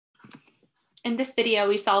In this video,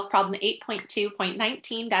 we solve problem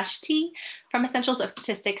 8.2.19-T from Essentials of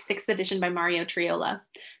Statistics, 6th edition by Mario Triola.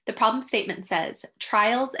 The problem statement says,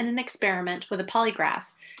 trials in an experiment with a polygraph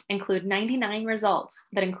include 99 results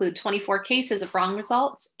that include 24 cases of wrong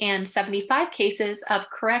results and 75 cases of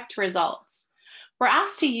correct results. We're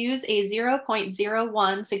asked to use a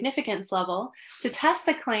 0.01 significance level to test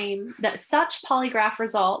the claim that such polygraph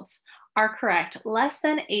results are correct less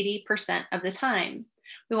than 80% of the time.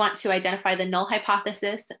 We want to identify the null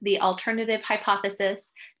hypothesis, the alternative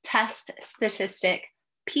hypothesis, test statistic,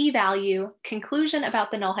 p-value, conclusion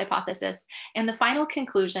about the null hypothesis, and the final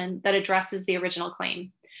conclusion that addresses the original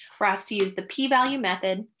claim. We're asked to use the p-value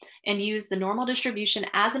method and use the normal distribution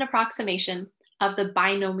as an approximation of the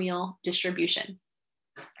binomial distribution.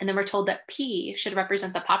 And then we're told that p should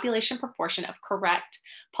represent the population proportion of correct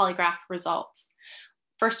polygraph results.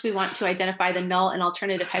 First, we want to identify the null and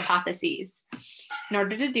alternative hypotheses. In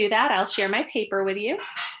order to do that, I'll share my paper with you.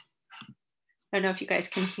 I don't know if you guys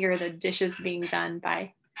can hear the dishes being done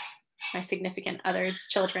by my significant other's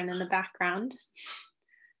children in the background.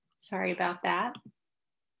 Sorry about that.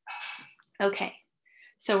 Okay,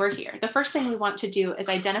 so we're here. The first thing we want to do is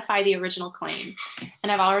identify the original claim,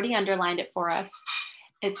 and I've already underlined it for us.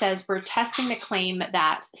 It says we're testing the claim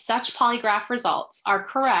that such polygraph results are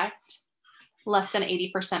correct less than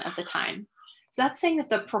 80% of the time. So that's saying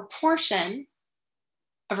that the proportion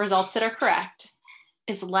of results that are correct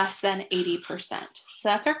is less than 80%. So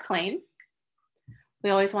that's our claim.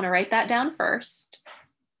 We always want to write that down first.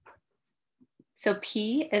 So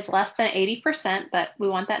P is less than 80%, but we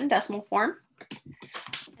want that in decimal form.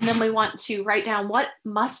 And then we want to write down what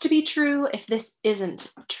must be true if this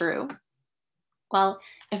isn't true. Well,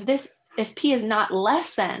 if P is not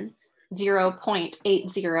less than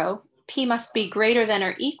 0.80, P must be greater than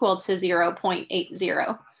or equal to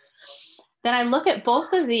 0.80. Then I look at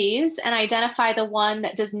both of these and identify the one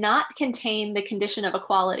that does not contain the condition of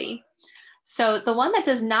equality. So the one that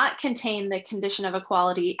does not contain the condition of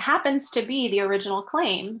equality happens to be the original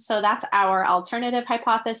claim. So that's our alternative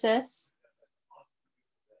hypothesis.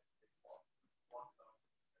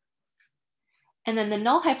 And then the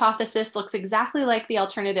null hypothesis looks exactly like the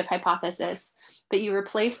alternative hypothesis, but you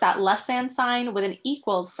replace that less than sign with an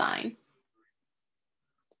equals sign.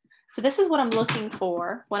 So this is what I'm looking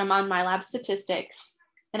for when I'm on my lab statistics,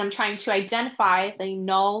 and I'm trying to identify the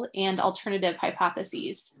null and alternative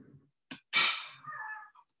hypotheses.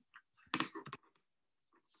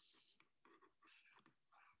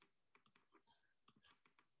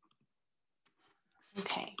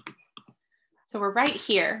 Okay, so we're right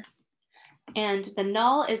here. And the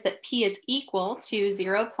null is that P is equal to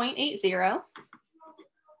 0.80.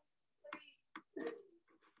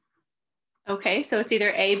 Okay, so it's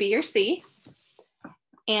either A, B, or C.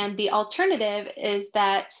 And the alternative is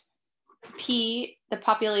that P, the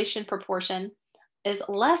population proportion, is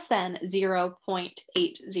less than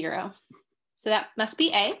 0.80. So that must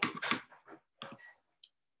be A.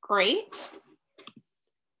 Great.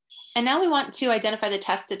 And now we want to identify the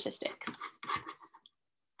test statistic.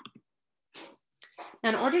 Now,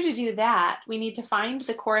 in order to do that, we need to find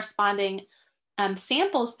the corresponding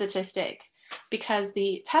sample statistic, because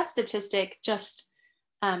the test statistic just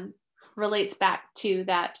relates back to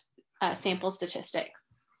that sample statistic.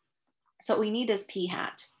 So what we need is p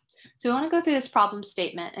hat. So we want to go through this problem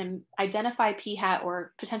statement and identify p hat,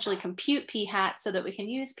 or potentially compute p hat, so that we can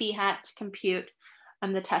use p hat to compute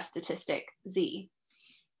the test statistic z.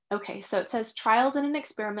 Okay, so it says trials in an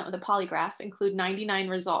experiment with a polygraph include 99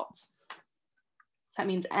 results. That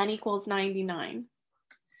means n equals 99.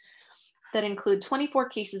 That include 24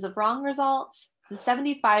 cases of wrong results and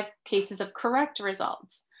 75 cases of correct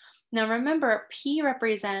results. Now remember, P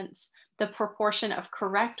represents the proportion of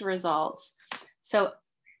correct results. So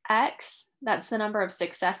X, that's the number of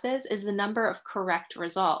successes, is the number of correct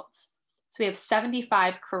results. So we have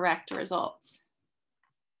 75 correct results.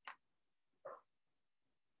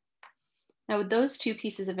 Now with those two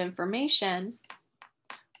pieces of information,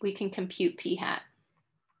 we can compute P hat.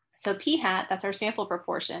 So P hat, that's our sample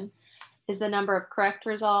proportion, is the number of correct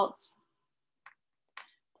results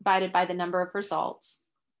divided by the number of results.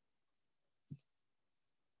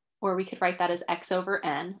 Or we could write that as X over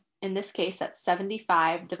N. In this case, that's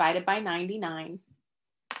 75 divided by 99,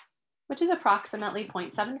 which is approximately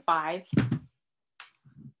 0.75.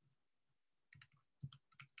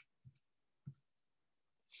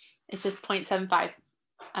 It's just 0.75,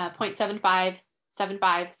 0.75,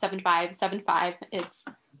 75, 75, 75. It's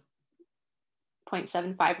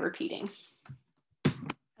 0.75 repeating.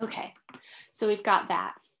 Okay, so we've got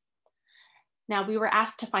that. Now we were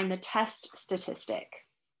asked to find the test statistic.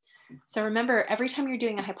 So remember, every time you're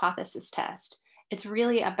doing a hypothesis test, it's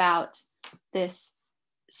really about this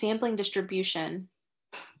sampling distribution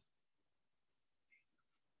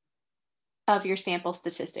of your sample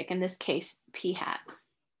statistic, in this case, p hat.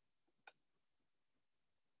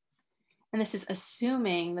 And this is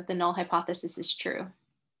assuming that the null hypothesis is true.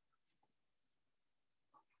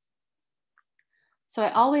 So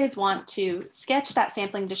I always want to sketch that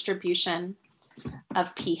sampling distribution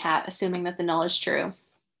of p hat, assuming that the null is true.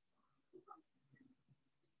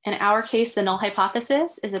 In our case, the null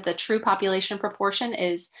hypothesis is that the true population proportion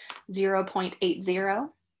is 0.80.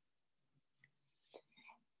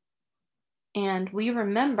 And we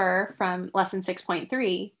remember from lesson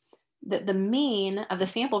 6.3 that the mean of the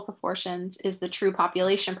sample proportions is the true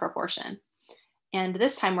population proportion. And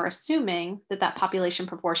this time we're assuming that that population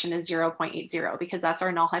proportion is 0.80 because that's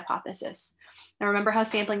our null hypothesis. Now remember how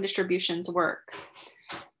sampling distributions work.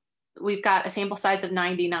 We've got a sample size of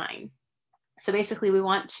 99. So basically we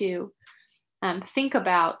want to think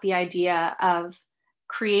about the idea of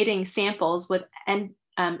creating samples with n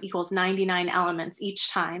equals 99 elements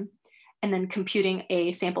each time, and then computing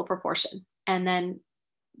a sample proportion, and then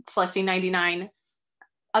selecting 99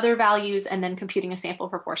 other values, and then computing a sample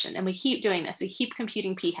proportion. And we keep doing this. We keep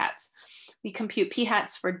computing p hats. We compute p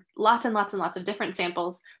hats for lots and lots and lots of different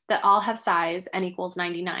samples that all have size n equals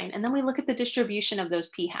 99. And then we look at the distribution of those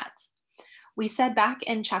p hats. We said back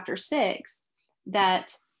in chapter 6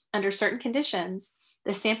 that under certain conditions,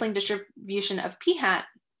 the sampling distribution of p hat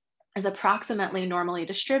is approximately normally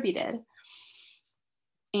distributed.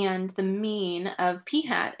 And the mean of p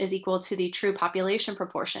hat is equal to the true population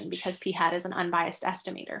proportion because p hat is an unbiased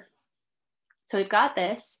estimator. So we've got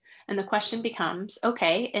this, and the question becomes,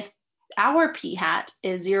 okay, if our p hat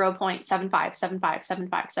is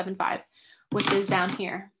 0.75757575, which is down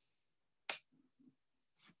here,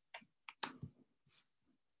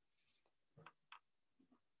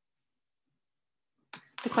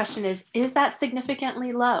 the question is that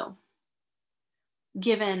significantly low,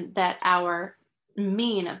 given that our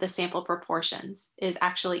mean of the sample proportions is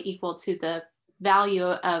actually equal to the value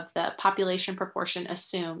of the population proportion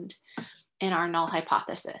assumed in our null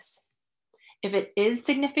hypothesis? If it is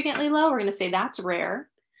significantly low, we're going to say that's rare,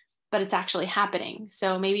 but it's actually happening.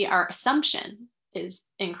 So maybe our assumption is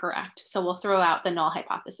incorrect. So we'll throw out the null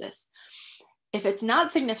hypothesis. If it's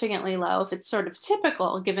not significantly low, if it's sort of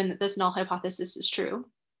typical, given that this null hypothesis is true,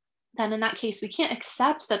 then in that case, we can't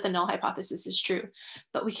accept that the null hypothesis is true,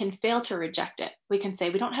 but we can fail to reject it. We can say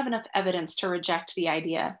we don't have enough evidence to reject the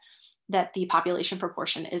idea that the population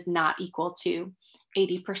proportion is not equal to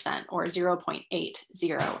 80% or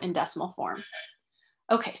 0.80 in decimal form.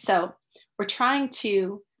 Okay, so we're trying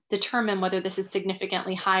to determine whether this is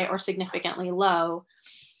significantly high or significantly low.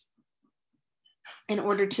 In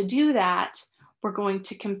order to do that, we're going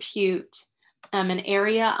to compute an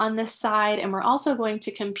area on this side, and we're also going to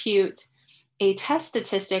compute a test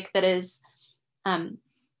statistic that is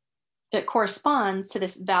that corresponds to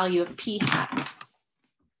this value of p hat.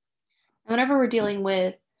 Whenever we're dealing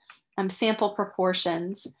with sample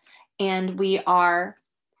proportions and we are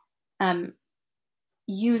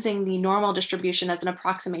using the normal distribution as an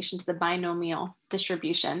approximation to the binomial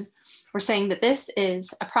distribution, we're saying that this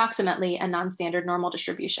is approximately a non-standard normal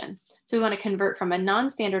distribution. So we want to convert from a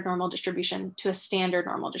non-standard normal distribution to a standard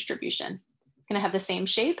normal distribution. It's going to have the same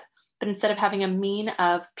shape, but instead of having a mean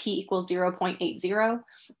of p equals 0.80, we're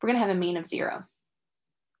going to have a mean of 0.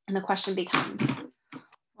 And the question becomes,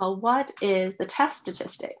 well, what is the test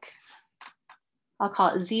statistic? I'll call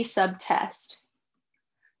it z sub test,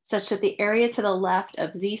 such that the area to the left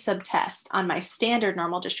of z sub test on my standard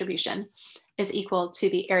normal distribution is equal to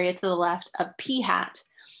the area to the left of p hat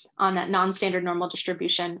on that non-standard normal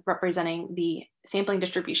distribution representing the sampling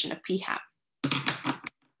distribution of p hat.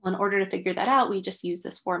 Well, in order to figure that out, we just use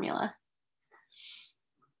this formula.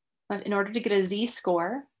 But in order to get a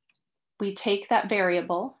z-score, we take that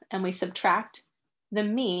variable and we subtract the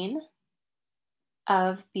mean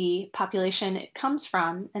of the population it comes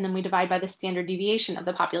from, and then we divide by the standard deviation of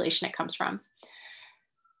the population it comes from.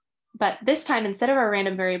 But this time, instead of our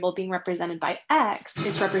random variable being represented by x,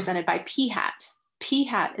 it's represented by p hat. P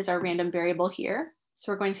hat is our random variable here.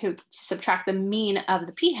 So we're going to subtract the mean of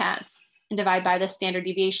the p hats and divide by the standard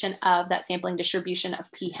deviation of that sampling distribution of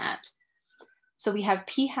p hat. So we have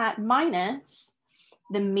p hat minus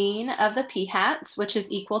the mean of the p hats, which is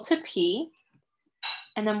equal to p.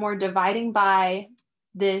 And then we're dividing by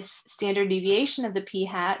this standard deviation of the p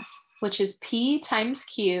hats, which is p times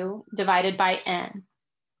q divided by n.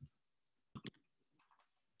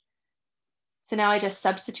 So now I just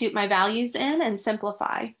substitute my values in and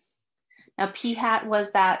simplify. Now p hat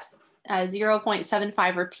was that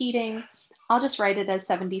 0.75 repeating, I'll just write it as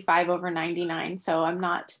 75 over 99. So I'm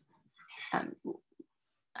not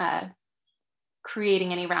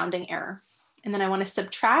creating any rounding error. And then I want to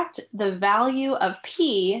subtract the value of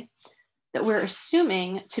P that we're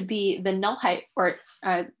assuming to be the null or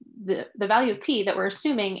the value of P that we're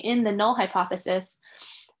assuming in the null hypothesis,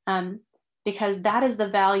 because that is the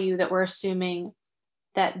value that we're assuming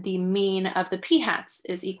that the mean of the P hats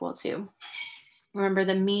is equal to. Remember,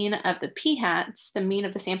 the mean of the P hats, the mean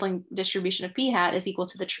of the sampling distribution of P hat is equal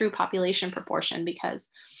to the true population proportion,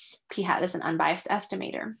 because P hat is an unbiased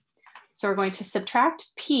estimator. So we're going to subtract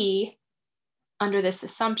P under this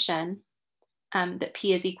assumption that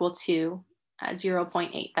P is equal to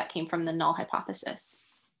 0.8. That came from the null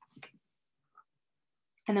hypothesis.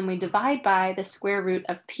 And then we divide by the square root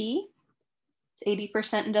of P. It's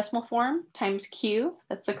 80% in decimal form times Q.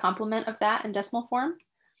 That's the complement of that in decimal form.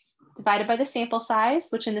 Divided by the sample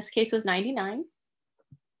size, which in this case was 99.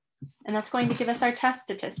 And that's going to give us our test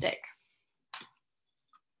statistic.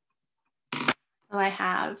 So I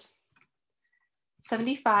have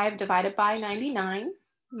 75 divided by 99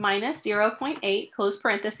 minus 0.8, close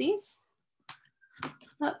parentheses.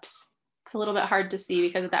 Oops, it's a little bit hard to see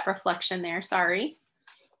because of that reflection there, sorry.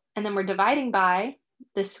 And then we're dividing by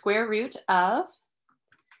the square root of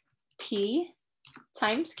P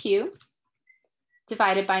times Q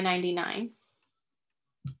divided by 99,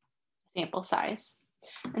 sample size.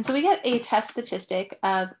 And so we get a test statistic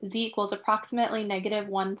of Z equals approximately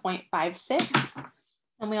 -1.56.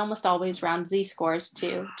 And we almost always round Z scores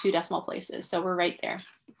to 2 decimal places. So we're right there.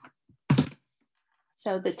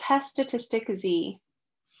 So the test statistic Z,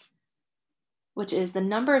 which is the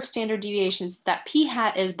number of standard deviations that P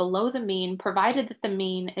hat is below the mean, provided that the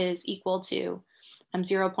mean is equal to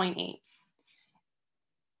 0.8,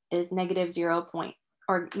 is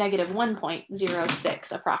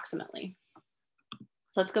 -1.06 approximately.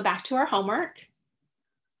 So let's go back to our homework.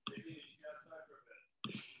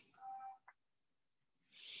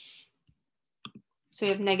 So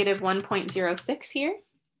we have -1.06 here.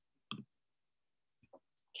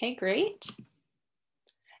 Okay, great.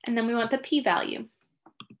 And then we want the p-value.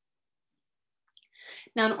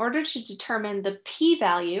 Now, in order to determine the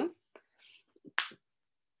p-value,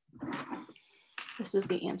 this was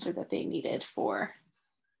the answer that they needed for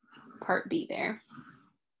part B there.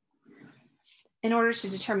 In order to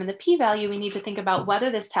determine the p-value, we need to think about whether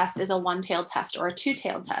this test is a one-tailed test or a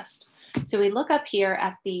two-tailed test. So we look up here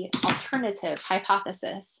at the alternative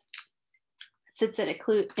hypothesis. Since it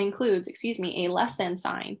includes, a less than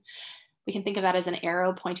sign, we can think of that as an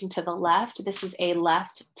arrow pointing to the left. This is a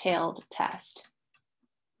left-tailed test.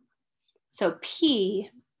 So P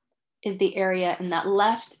is the area in that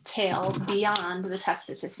left tail beyond the test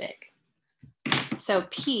statistic. So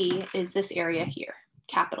P is this area here,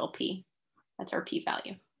 capital P. That's our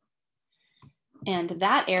p-value. And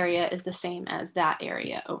that area is the same as that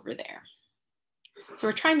area over there. So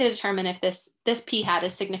we're trying to determine if this p hat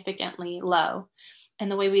is significantly low.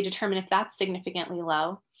 And the way we determine if that's significantly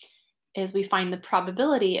low is we find the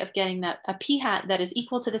probability of getting a p hat that is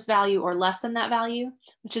equal to this value or less than that value,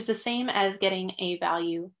 which is the same as getting a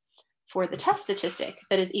value for the test statistic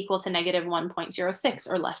that is equal to -1.06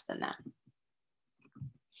 or less than that.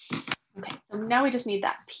 Okay, so now we just need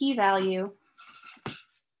that p-value.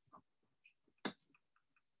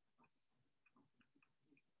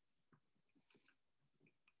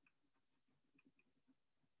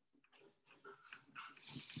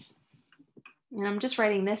 And I'm just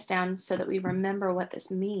writing this down so that we remember what this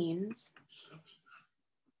means.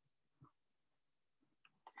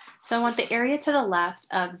 So I want the area to the left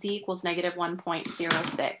of Z equals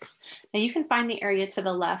 -1.06. Now you can find the area to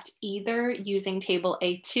the left either using table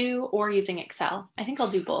A2 or using Excel. I think I'll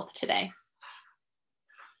do both today.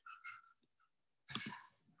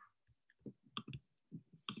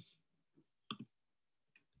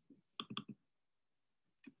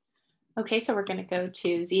 Okay, so we're going to go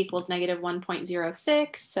to Z equals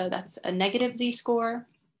 -1.06. So that's a negative Z score.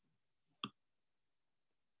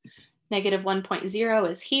 -1.0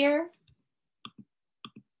 is here.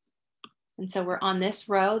 And so we're on this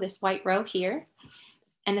row, this white row here.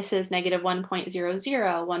 And this is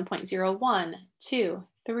 -1.00, 1.01, 2,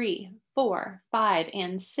 3, 4, 5,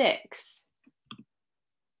 and 6.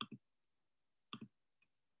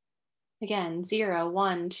 Again, 0,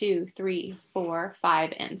 1, 2, 3, 4,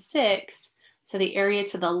 5, and 6. So the area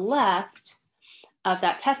to the left of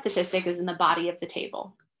that test statistic is in the body of the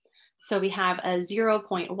table. So we have a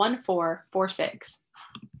 0.1446.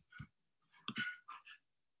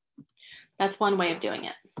 That's one way of doing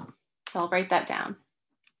it. So I'll write that down.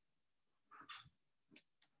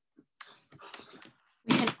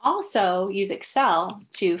 We can also use Excel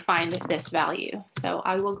to find this value. So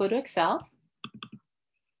I will go to Excel.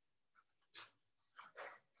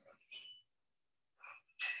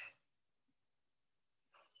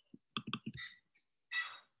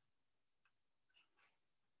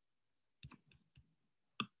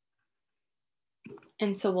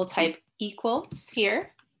 And so we'll type equals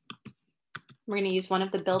here. We're going to use one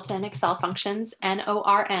of the built-in Excel functions,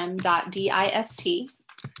 norm.dist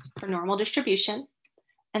for normal distribution.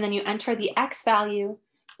 And then you enter the X value,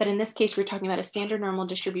 but in this case, we're talking about a standard normal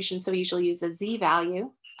distribution. So we usually use a Z value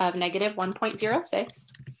of negative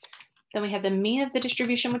 1.06. Then we have the mean of the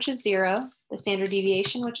distribution, which is 0, the standard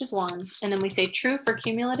deviation, which is 1. And then we say true for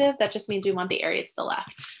cumulative. That just means we want the area to the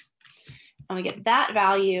left. And we get that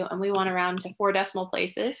value, and we want to round to 4 decimal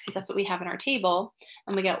places because that's what we have in our table.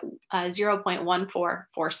 And we get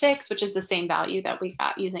 0.1446, which is the same value that we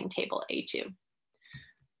got using table A2.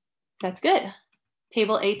 That's good.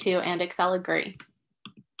 Table A2 and Excel agree.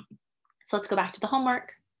 So let's go back to the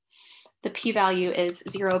homework. The p-value is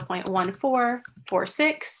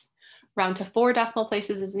 0.1446. Round to 4 decimal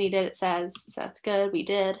places is needed, it says. So that's good, we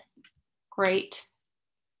did. Great.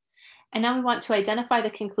 And now we want to identify the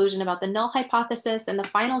conclusion about the null hypothesis and the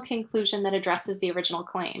final conclusion that addresses the original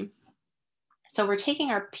claim. So we're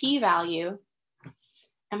taking our p-value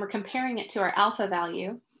and we're comparing it to our alpha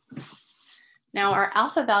value. Now our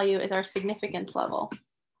alpha value is our significance level.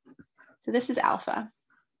 So this is alpha.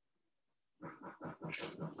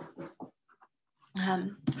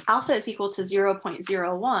 Alpha is equal to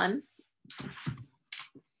 0.01.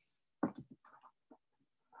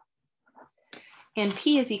 And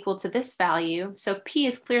p is equal to this value. So p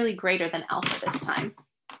is clearly greater than alpha this time.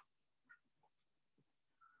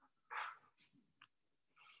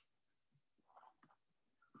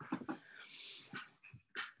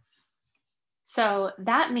 So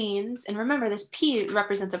that means, and remember this p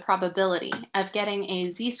represents a probability of getting a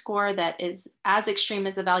z-score that is as extreme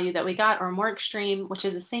as the value that we got or more extreme, which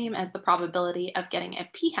is the same as the probability of getting a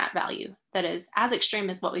p-hat value that is as extreme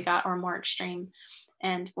as what we got or more extreme.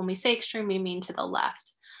 And when we say extreme, we mean to the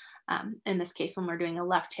left. In this case, when we're doing a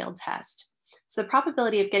left-tailed test. So the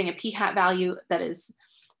probability of getting a p-hat value that is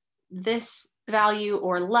this value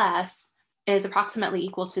or less is approximately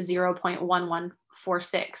equal to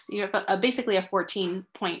 0.1146. You have basically a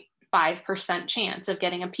 14.5% chance of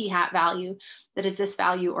getting a p-hat value that is this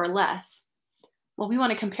value or less. Well, we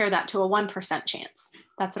want to compare that to a 1% chance.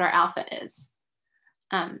 That's what our alpha is.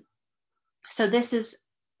 So this,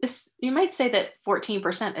 you might say that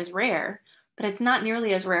 14% is rare, but it's not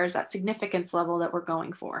nearly as rare as that significance level that we're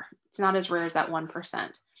going for. It's not as rare as that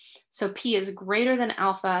 1%. So p is greater than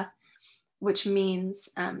alpha, which means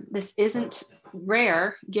this isn't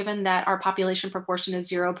rare given that our population proportion is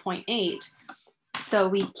 0.8. So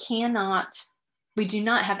we do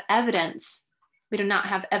not have evidence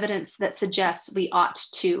that suggests we ought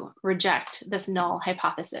to reject this null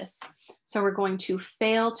hypothesis. So we're going to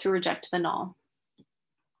fail to reject the null.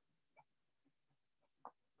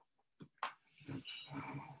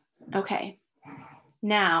 Okay,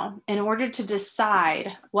 now in order to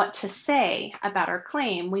decide what to say about our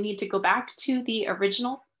claim, we need to go back to the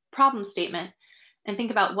original problem statement and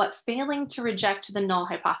think about what failing to reject the null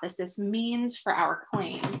hypothesis means for our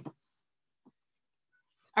claim.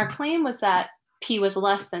 Our claim was that p was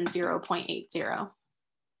less than 0.80.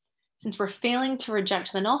 Since we're failing to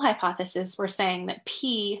reject the null hypothesis, we're saying that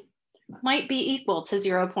p might be equal to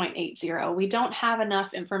 0.80. We don't have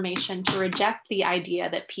enough information to reject the idea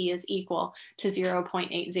that p is equal to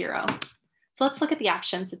 0.80. So let's look at the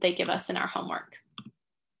options that they give us in our homework.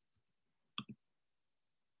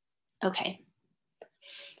 Okay.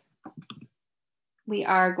 We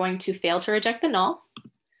are going to fail to reject the null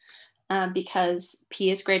because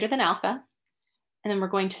p is greater than alpha. And then we're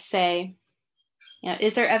going to say,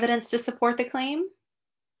 is there evidence to support the claim?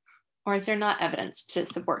 Or is there not evidence to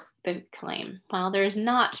support the claim? Well, there is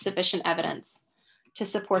not sufficient evidence to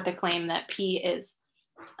support the claim that p is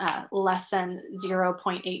less than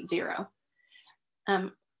 0.80.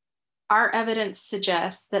 Our evidence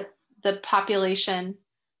suggests that the population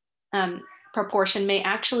proportion may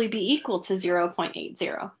actually be equal to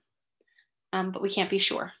 0.80, but we can't be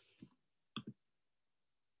sure.